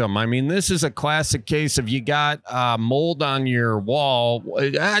symptom. I mean, this is a classic case of you got mold on your wall.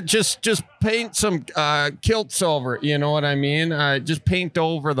 Just paint some kilts over it. You know what I mean? Just paint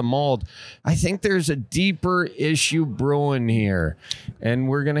over the mold. I think there's a deeper issue brewing here. And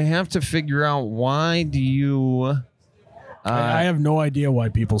we're going to have to figure out why do you... I have no idea why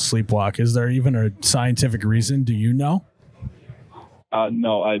people sleepwalk. Is there even a scientific reason? Do you know?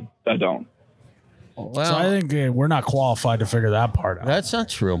 No, I don't. Well, so I think we're not qualified to figure that part out. That's not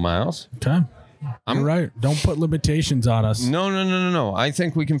true, Miles. Okay. You're right. Don't put limitations on us. No. I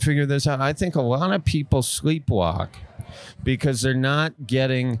think we can figure this out. I think a lot of people sleepwalk because they're not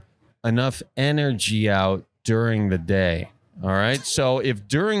getting enough energy out during the day. All right. So if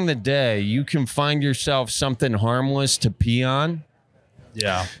during the day you can find yourself something harmless to pee on,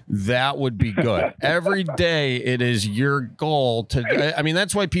 yeah, that would be good. Every day it is your goal to, I mean,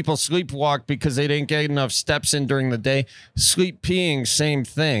 that's why people sleepwalk, because they didn't get enough steps in during the day. Sleep peeing, same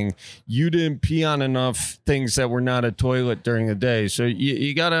thing. You didn't pee on enough things that were not a toilet during the day. So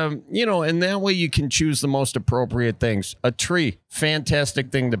you gotta, and that way you can choose the most appropriate things. A tree, fantastic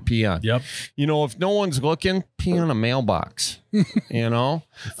thing to pee on. Yep. If no one's looking, pee on a mailbox.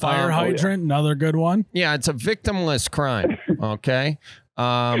 Fire hydrant, another good one. Yeah, it's a victimless crime. Okay.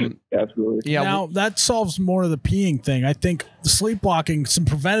 Absolutely. Yeah. Now that solves more of the peeing thing. I think sleepwalking, some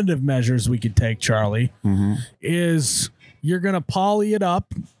preventative measures we could take, Charlie, is you're gonna poly it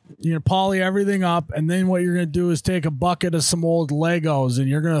up. You're gonna poly everything up, and then what you're gonna do is take a bucket of some old Legos and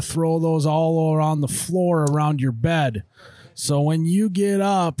you're gonna throw those all around the floor around your bed. So when you get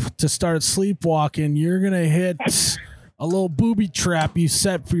up to start sleepwalking, you're gonna hit a little booby trap you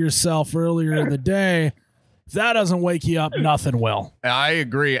set for yourself earlier in the day. If that doesn't wake you up, nothing will. I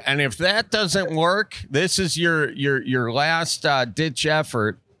agree. And if that doesn't work, this is your last ditch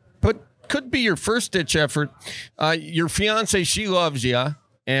effort. But could be your first ditch effort. Your fiance, she loves you,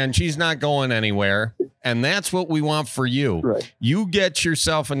 and she's not going anywhere. And that's what we want for you. Right. You get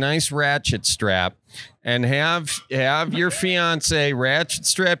yourself a nice ratchet strap and have your fiance ratchet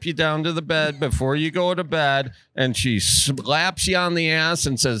strap you down to the bed before you go to bed, and she slaps you on the ass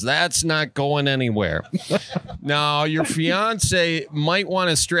and says, that's not going anywhere. Now, your fiance might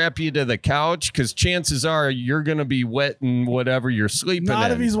want to strap you to the couch because chances are you're going to be wet in whatever you're sleeping in.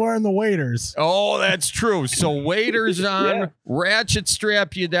 Not if he's wearing the waders. Oh, that's true. So waders on, ratchet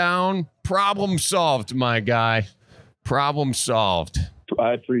strap you down. Problem solved, my guy. Problem solved.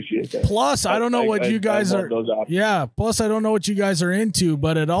 I appreciate that. Plus, I don't know what you guys are. Yeah. Plus, I don't know what you guys are into,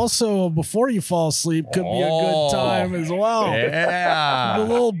 but it also, before you fall asleep, could be a good time as well. Yeah. The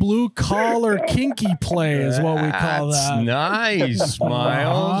little blue collar kinky play is what we call that. Nice,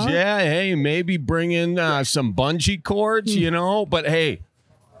 Miles. Yeah. Hey, maybe bring in some bungee cords, but hey,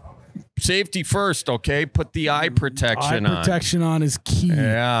 safety first, okay? Put the eye protection on. Eye protection on is key.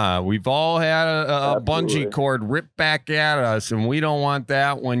 Yeah, we've all had a bungee cord ripped back at us, and we don't want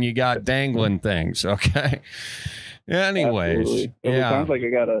that when you got dangling things, okay? Anyways, yeah. Sounds like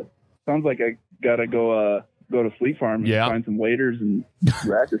I gotta go to Fleet Farm and find some waders and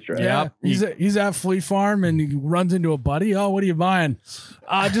ratchet straps. Yeah, he's at Fleet Farm and he runs into a buddy. Oh, what are you buying?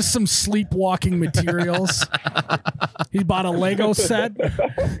 Just some sleepwalking materials. He bought a Lego set.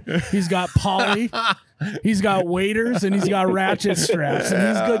 He's got poly. He's got waders and he's got ratchet straps and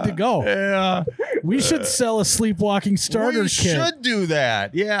he's good to go. Yeah. We should sell a sleepwalking starter kit. We should do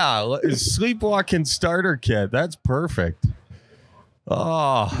that. Yeah, sleepwalking starter kit. That's perfect.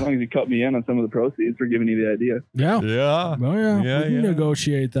 Oh, as long as you cut me in on some of the proceeds for giving you the idea. Yeah. Yeah. Oh, yeah. We can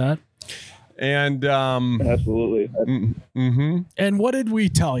negotiate that. And absolutely. And what did we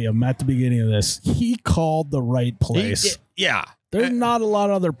tell him at the beginning of this? He called the right place. Yeah. There's not a lot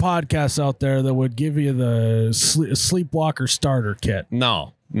of other podcasts out there that would give you the Sleepwalker starter kit.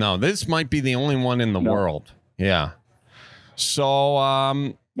 No. This might be the only one in the world. Yeah. So,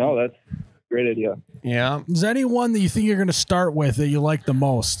 No, that's a great idea. yeah. Is there any one that you think you're going to start with that you like the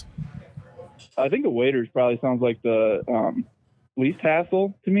most? I think a waiter's probably sounds like the least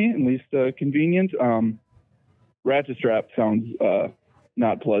hassle to me and least convenient. Ratchet strap sounds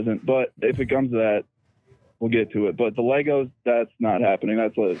not pleasant, but if it comes to that, we'll get to it. But the Legos, that's not happening.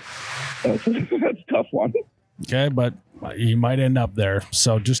 That's a tough one. Okay, but you might end up there,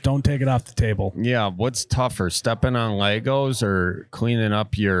 so just don't take it off the table. Yeah. What's tougher, stepping on Legos or cleaning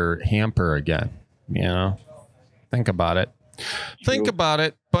up your hamper again? You know, think about it. Think about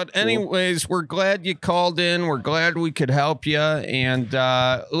it. But anyways, we're glad you called in. We're glad we could help you. And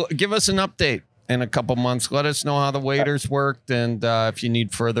give us an update in a couple months. Let us know how the waiters worked and if you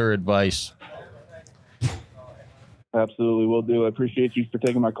need further advice. Absolutely, will do. I appreciate you for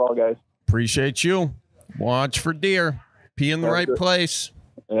taking my call, guys. Appreciate you. Watch for deer. Pee in the right place.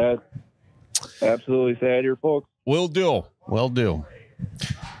 Yeah, absolutely. Say hi to your folks. Will do.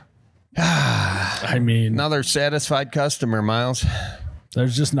 I mean, Another satisfied customer, Miles.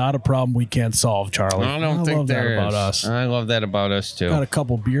 there's just not a problem we can't solve, Charlie. I don't think love that there about is. us. I love that about us, too. Got a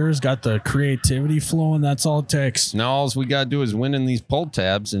couple beers, got the creativity flowing. That's all it takes. Now all we got to do is win in these pull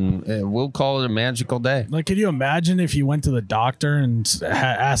tabs, and we'll call it a magical day. Like, could you imagine if you went to the doctor and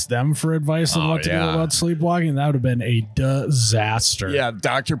asked them for advice on what to do about sleepwalking? That would have been a disaster. Yeah,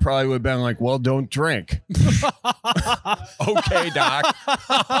 doctor probably would have been like, well, don't drink. Okay, doc.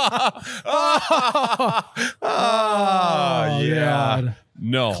 Yeah. God.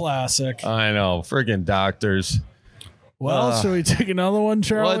 No. Classic. I know. Friggin' doctors. Well, should we take another one,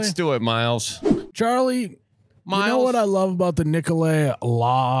 Charlie? Let's do it, Miles. Charlie, Miles. you know what I love about the Nicolay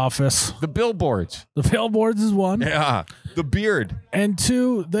Law Office? The billboards. The billboards is one. Yeah. The beard. And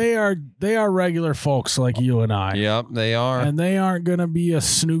two, they are regular folks like you and I. Yep, they are. And they aren't going to be a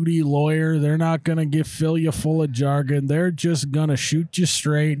snooty lawyer. They're not going to fill you full of jargon. They're just going to shoot you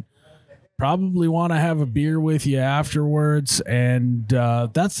straight. Probably want to have a beer with you afterwards. And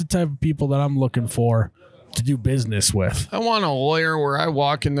that's the type of people that I'm looking for to do business with. I want a lawyer where I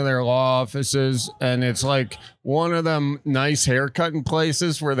walk into their law offices and it's like one of them nice haircutting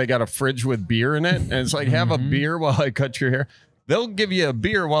places where they got a fridge with beer in it. And it's like, have a beer while I cut your hair. They'll give you a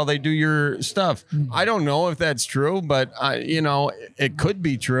beer while they do your stuff. I don't know if that's true, but it could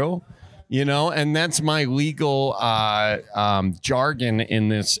be true. And that's my legal jargon in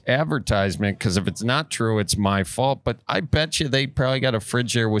this advertisement, because if it's not true, it's my fault. But I bet you they probably got a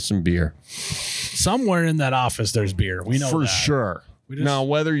fridge there with some beer. Somewhere in that office, there's beer. We know for that. Sure. Now,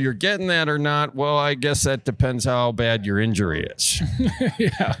 whether you're getting that or not, well, I guess that depends how bad your injury is.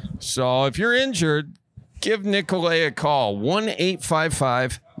 Yeah. So if you're injured, give Nicolay a call.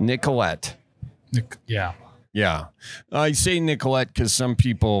 1-855-NICOLETTE. Yeah. Yeah. I say Nicolette because some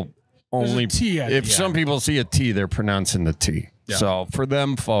people only if some people see a T, they're pronouncing the T. Yeah. So for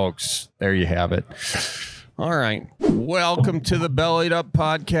them folks, there you have it. All right. Welcome to the Bellied Up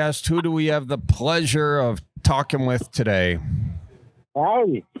Podcast. Who do we have the pleasure of talking with today?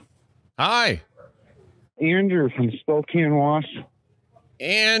 Howdy. Hi. Andrew from Spokane, Wash.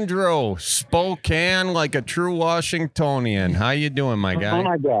 Andrew, Spokane like a true Washingtonian. How you doing, my guy? Oh,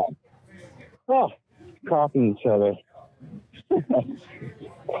 my God. Oh, copying each other.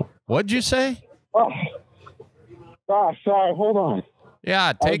 What'd you say? Oh, sorry. Hold on.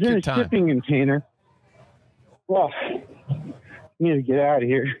 Yeah, take your time. I was in a shipping container. Well, I need to get out of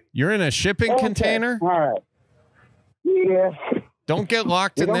here. You're in a shipping container? All right. Yeah. Don't get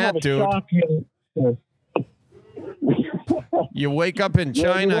locked in that, dude. You wake up in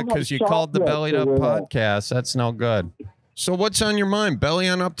China because you called the Bellied Up Podcast. That's no good. So what's on your mind? Belly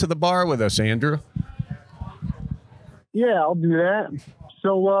on up to the bar with us, Andrew. Yeah, I'll do that.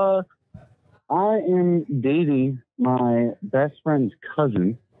 So, I am dating my best friend's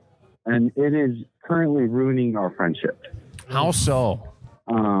cousin, and it is currently ruining our friendship. How so?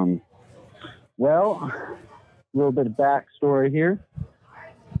 Well, a little bit of backstory here.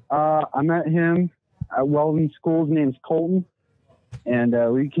 I met him at welding school. His name's Colton, and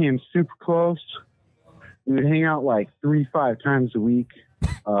we became super close. We would hang out like 3-5 times a week.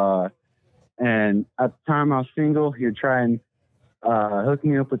 And at the time I was single, he would try and hook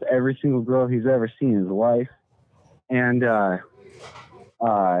me up with every single girl he's ever seen in his life. And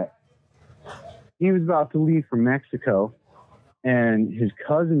he was about to leave for Mexico, and his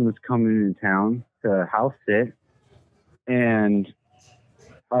cousin was coming into town to house sit. And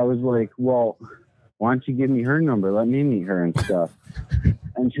I was like, well, why don't you give me her number? Let me meet her and stuff.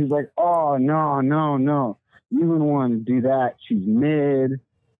 And she was like, oh, no. you wouldn't want to do that. She's mid,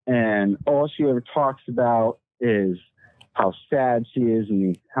 and all she ever talks about is how sad she is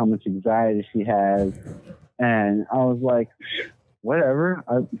and how much anxiety she has. And I was like, whatever.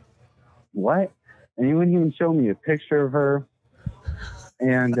 What? And he wouldn't even show me a picture of her.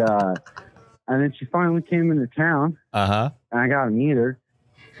 And then she finally came into town. And I got to meet her.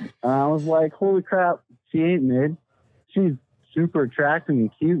 And I was like, holy crap, she ain't mid. She's super attractive and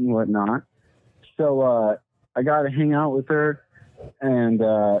cute and whatnot. So I got to hang out with her. And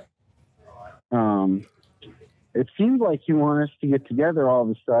it seemed like he wanted us to get together all of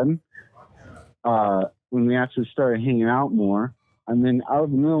a sudden when we actually started hanging out more. And then out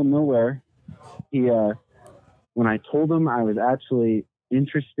of the middle of nowhere, he, when I told him I was actually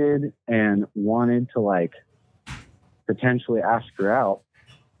interested and wanted to like potentially ask her out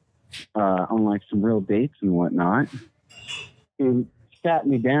on like some real dates and whatnot, he sat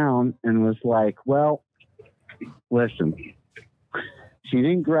me down and was like, well, listen, she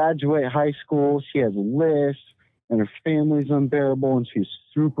didn't graduate high school. She has a list and her family's unbearable and she's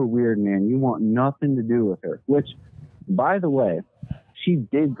super weird, man. You want nothing to do with her, which, by the way, she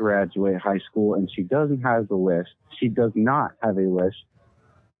did graduate high school and she doesn't have the list. She does not have a list.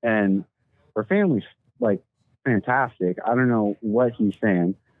 And her family's like fantastic. I don't know what he's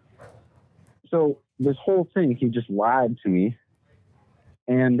saying. So this whole thing, he just lied to me.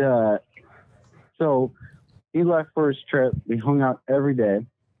 And so he left for his trip. We hung out every day.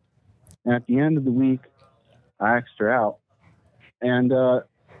 And at the end of the week, I asked her out. And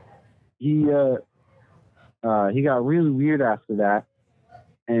he got really weird after that.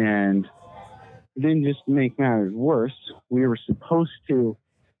 And then just to make matters worse, we were supposed to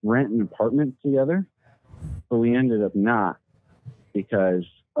rent an apartment together, but we ended up not because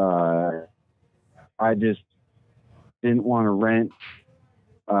I just didn't want to rent,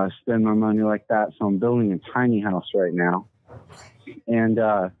 spend my money like that. So I'm building a tiny house right now. And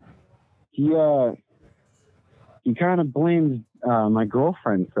he kind of blames my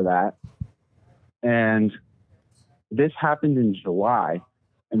girlfriend for that. And this happened in July.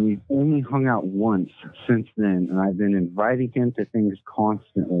 And we've only hung out once since then. And I've been inviting him to things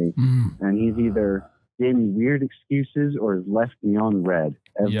constantly. And he's either gave me weird excuses or has left me on red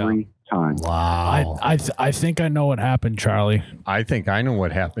every time. Wow. I think I know what happened, Charlie. I think I know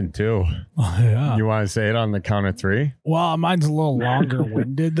what happened too. Yeah. You want to say it on the count of three? Well, mine's a little longer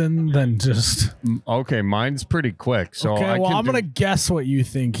winded than just. Okay, mine's pretty quick. So okay, well, I'm gonna guess what you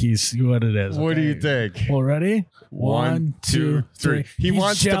think what it is. What do you think? Well, ready? 1, 2, 3. He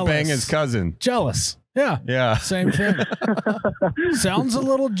wants jealous. to bang his cousin. Jealous. Yeah. Yeah. Same thing. Sounds a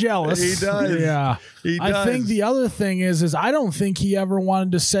little jealous. He does. Yeah. He does. I think the other thing is I don't think he ever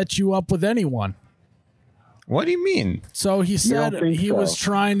wanted to set you up with anyone. What do you mean? So he said he was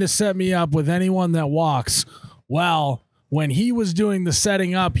trying to set me up with anyone that walks. Well, when he was doing the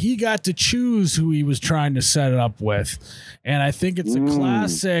setting up, he got to choose who he was trying to set it up with. And I think it's a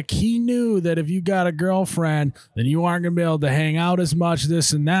classic. He knew that if you got a girlfriend, then you aren't going to be able to hang out as much,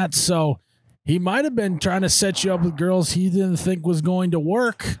 this and that. So he might have been trying to set you up with girls he didn't think was going to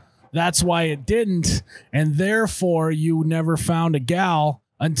work. That's why it didn't. And therefore, you never found a gal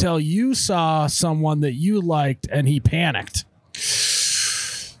until you saw someone that you liked and he panicked.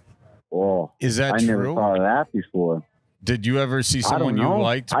 Oh, is that true? I never thought of that before. Did you ever see someone you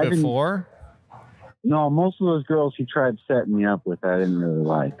liked before? No, most of those girls he tried setting me up with, I didn't really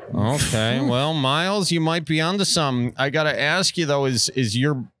like. Okay, well, Miles, you might be onto something. I got to ask you though: is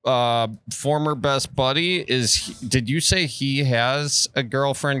your former best buddy? Did you say he has a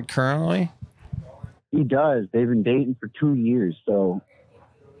girlfriend currently? He does. They've been dating for 2 years. So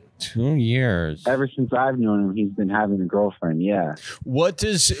 2 years. Ever since I've known him, he's been having a girlfriend. Yeah. What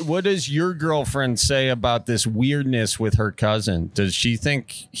does your girlfriend say about this weirdness with her cousin? Does she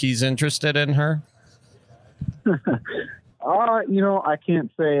think he's interested in her? I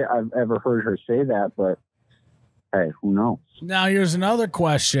can't say I've ever heard her say that, but hey, who knows? Now here's another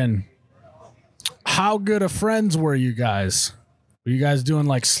question. How good of friends were you guys? Were you guys doing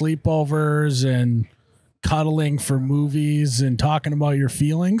like sleepovers and cuddling for movies and talking about your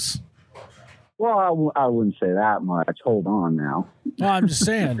feelings? Well, I wouldn't say that much. Hold on now. No, I'm just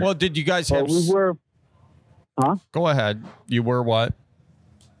saying. Well, did you guys have... we were... Huh? Go ahead. You were what?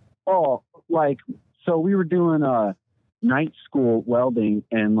 Oh, so we were doing night school welding,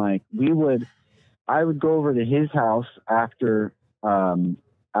 and I would go over to his house after school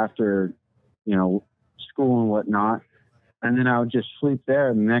and whatnot, and then I would just sleep there.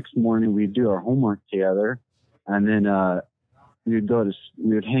 And the next morning we'd do our homework together, and then we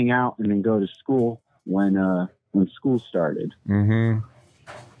would hang out and then go to school when school started. Mm-hmm.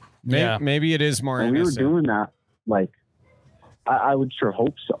 Maybe it is more When we were innocent. doing that, like, I would sure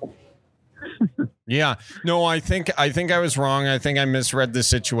hope so. Yeah. No, I think I was wrong. I think I misread the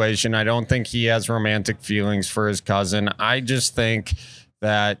situation. I don't think he has romantic feelings for his cousin. I just think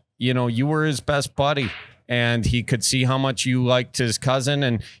that, you were his best buddy and he could see how much you liked his cousin,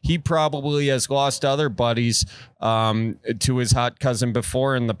 and he probably has lost other buddies to his hot cousin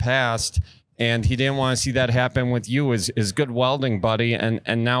before in the past. And he didn't want to see that happen with you, his good welding buddy.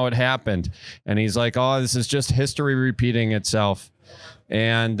 And now it happened. And he's like, oh, this is just history repeating itself.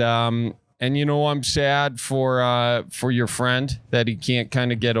 And I'm sad for your friend that he can't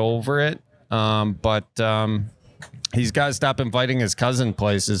kind of get over it. But he's got to stop inviting his cousin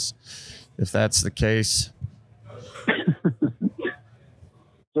places if that's the case.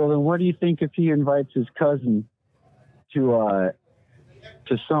 So then what do you think if he invites his cousin to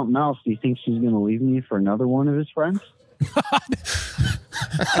something else? Do you think she's going to leave me for another one of his friends?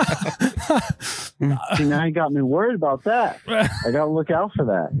 See, now you got me worried about that. I got to look out for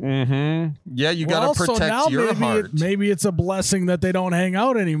that. Mm-hmm. Yeah, you got to protect your heart. Maybe it's a blessing that they don't hang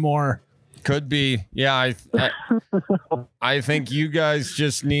out anymore. Could be. Yeah, I think you guys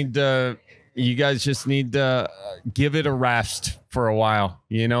just need to. You guys just need to give it a rest for a while.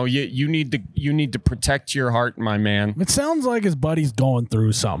 You need to protect your heart, my man. It sounds like his buddy's going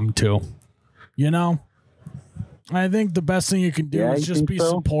through something too. I think the best thing you can do is just be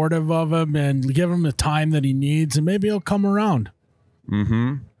supportive of him and give him the time that he needs, and maybe he'll come around.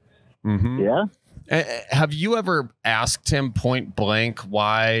 Mm-hmm. Mm-hmm. Yeah. Have you ever asked him point blank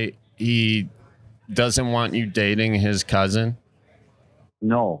why he doesn't want you dating his cousin?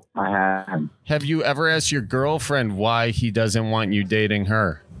 No, I haven't. Have you ever asked your girlfriend why he doesn't want you dating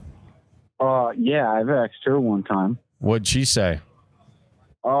her? Yeah, I've asked her one time. What'd she say?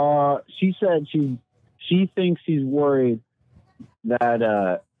 She said she thinks he's worried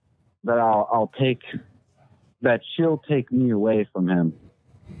that she'll take me away from him.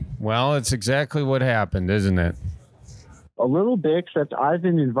 Well, it's exactly what happened, isn't it? A little bit, except I've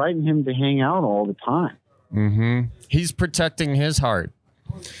been inviting him to hang out all the time. Mm-hmm. He's protecting his heart.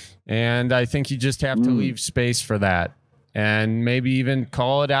 And I think you just have to leave space for that. And maybe even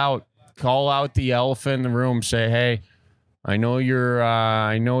call it out. Call out the elephant in the room. Say, hey, I know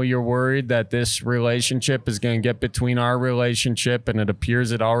you're worried that this relationship is going to get between our relationship, and it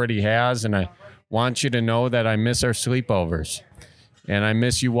appears it already has. And I want you to know that I miss our sleepovers, and I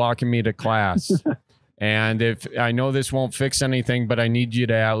miss you walking me to class. And if I know this won't fix anything, but I need you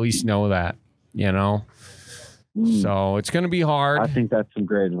to at least know that, So it's going to be hard. I think that's some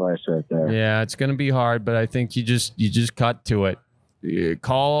great advice right there. Yeah, it's going to be hard, but I think you just cut to it.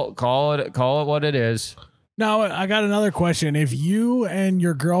 Call it what it is. Now, I got another question. If you and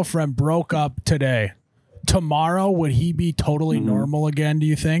your girlfriend broke up today, tomorrow, would he be totally normal again, do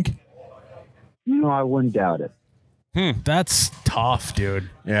you think? I wouldn't doubt it. That's tough, dude.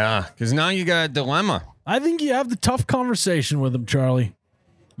 Yeah, because now you got a dilemma. I think you have the tough conversation with him, Charlie.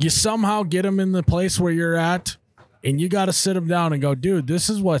 You somehow get him in the place where you're at, and you got to sit him down and go, dude, this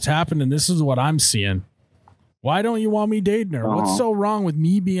is what's happening. This is what I'm seeing. Why don't you want me dating her? What's so wrong with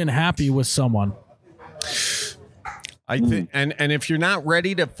me being happy with someone? I think, and if you're not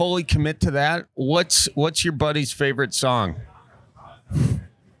ready to fully commit to that, what's your buddy's favorite song?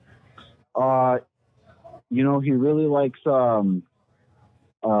 He really likes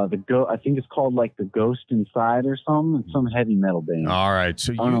I think it's called like The Ghost Inside or something. It's some heavy metal band. All right,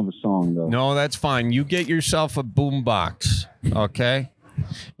 so I don't know the song though. No, that's fine. You get yourself a boombox, okay?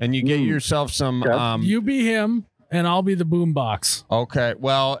 And you get yourself some. You be him, and I'll be the boombox. Okay.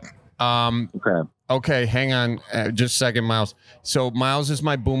 Well. Okay. Okay, hang on just a second, Miles. So Miles is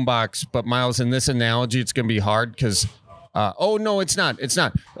my boombox, but Miles, in this analogy, it's going to be hard because, oh, no, it's not. It's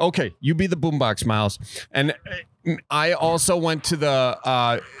not. Okay, you be the boombox, Miles. And I also went to the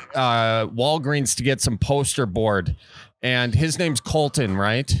Walgreens to get some poster board, and his name's Colton,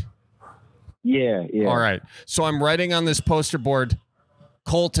 right? Yeah. All right. So I'm writing on this poster board,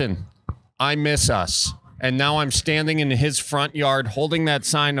 Colton, I miss us. And now I'm standing in his front yard holding that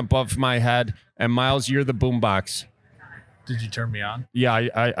sign above my head. And Miles, you're the boombox. Did you turn me on? Yeah,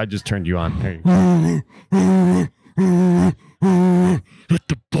 I just turned you on. There you go. Let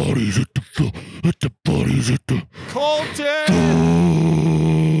the bodies hit the floor. Let the bodies hit the... Colton!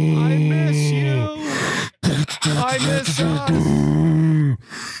 I miss you. I miss us.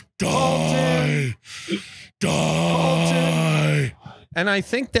 Die. Die. And I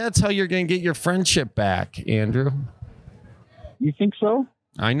think that's how you're going to get your friendship back, Andrew. You think so?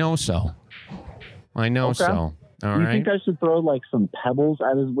 I know so. I know so. All Do you right. think I should throw like some pebbles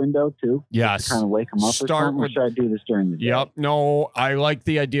at his window too? Yes. To kind of wake him up or something? Or should I do this during the day? Yep. No, I like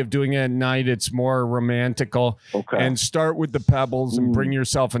the idea of doing it at night. It's more romantical. Okay. And start with the pebbles and bring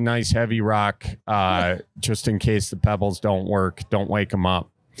yourself a nice heavy rock, just in case the pebbles don't work. Don't wake him up.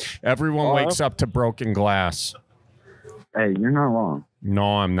 Everyone wakes up to broken glass. Hey, you're not wrong.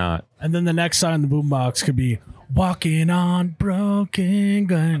 No, I'm not. And then the next song in the boombox could be "Walking on Broken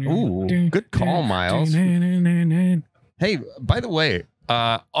Glass." Ooh, good call, Miles. Hey, by the way,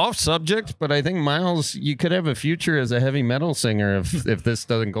 off subject, but I think Miles, you could have a future as a heavy metal singer if this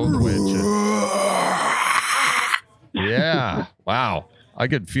doesn't go the way it should. Yeah. Wow. I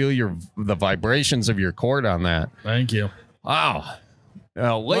could feel the vibrations of your chord on that. Thank you. Wow.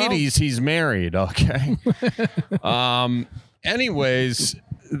 Ladies, he's married. Okay. Anyways,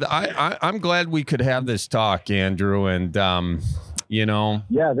 I'm glad we could have this talk, Andrew, and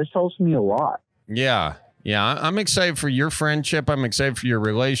Yeah, this helps me a lot. Yeah, I'm excited for your friendship. I'm excited for your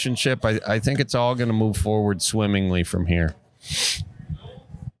relationship. I think it's all going to move forward swimmingly from here.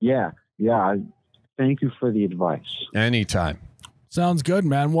 Yeah. Thank you for the advice. Anytime. Sounds good,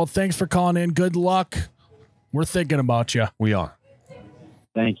 man. Well, thanks for calling in. Good luck. We're thinking about you. We are.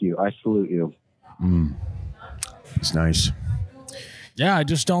 Thank you. I salute you. It's nice. Yeah, I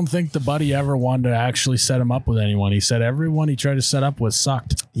just don't think the buddy ever wanted to actually set him up with anyone. He said everyone he tried to set up with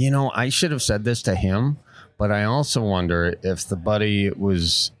sucked. I should have said this to him, but I also wonder if the buddy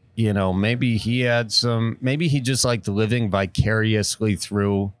was, maybe he just liked living vicariously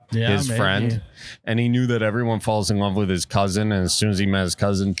through his friend, and he knew that everyone falls in love with his cousin, and as soon as he met his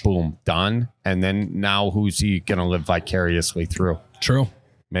cousin, boom, done. And then now who's he going to live vicariously through? True.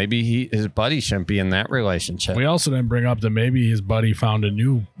 Maybe his buddy shouldn't be in that relationship. We also didn't bring up that maybe his buddy found a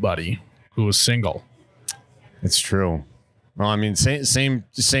new buddy who was single. It's true. Well, I mean, same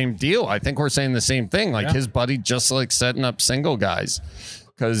deal. I think we're saying the same thing. Like his buddy just like setting up single guys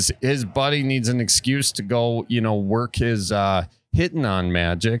because his buddy needs an excuse to go, work his hitting on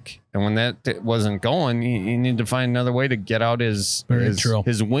magic. And when that wasn't going, he needed to find another way to get out his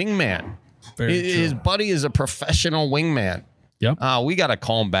wingman. His buddy is a professional wingman. Yep. We got to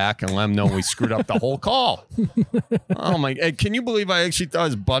call him back and let him know we screwed up the whole call. Oh my! Can you believe I actually thought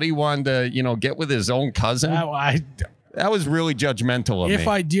his buddy wanted to, get with his own cousin? That was really judgmental of me. If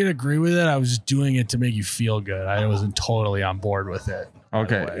I did agree with it, I was just doing it to make you feel good. I wasn't totally on board with it.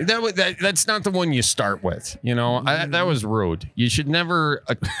 Okay, that's not the one you start with. That was rude. You should never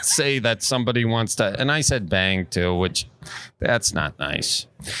say that somebody wants to. And I said bang too, which that's not nice.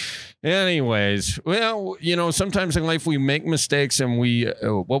 Anyways, well, sometimes in life we make mistakes and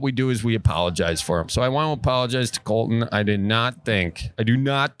what we do is we apologize for them. So I want to apologize to Colton. I do not think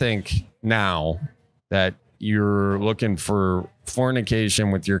now that you're looking for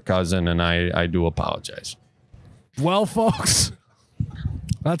fornication with your cousin, and I do apologize. Well, folks,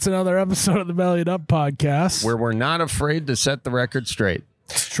 that's another episode of the Belly It Up podcast where we're not afraid to set the record straight.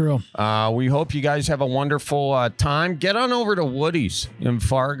 It's true. We hope you guys have a wonderful time. Get on over to Woody's in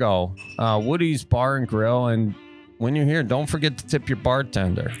Fargo. Woody's Bar and Grill. And when you're here, don't forget to tip your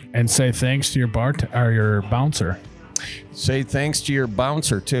bartender. And say thanks to your your bouncer. Say thanks to your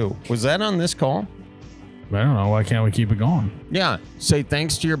bouncer, too. Was that on this call? I don't know. Why can't we keep it going? Yeah. Say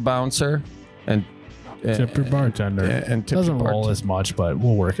thanks to your bouncer and tip your bartender. And tip doesn't your bartender. roll as much, but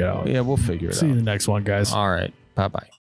we'll work it out. Yeah, we'll figure it out. See you in the next one, guys. All right. Bye-bye.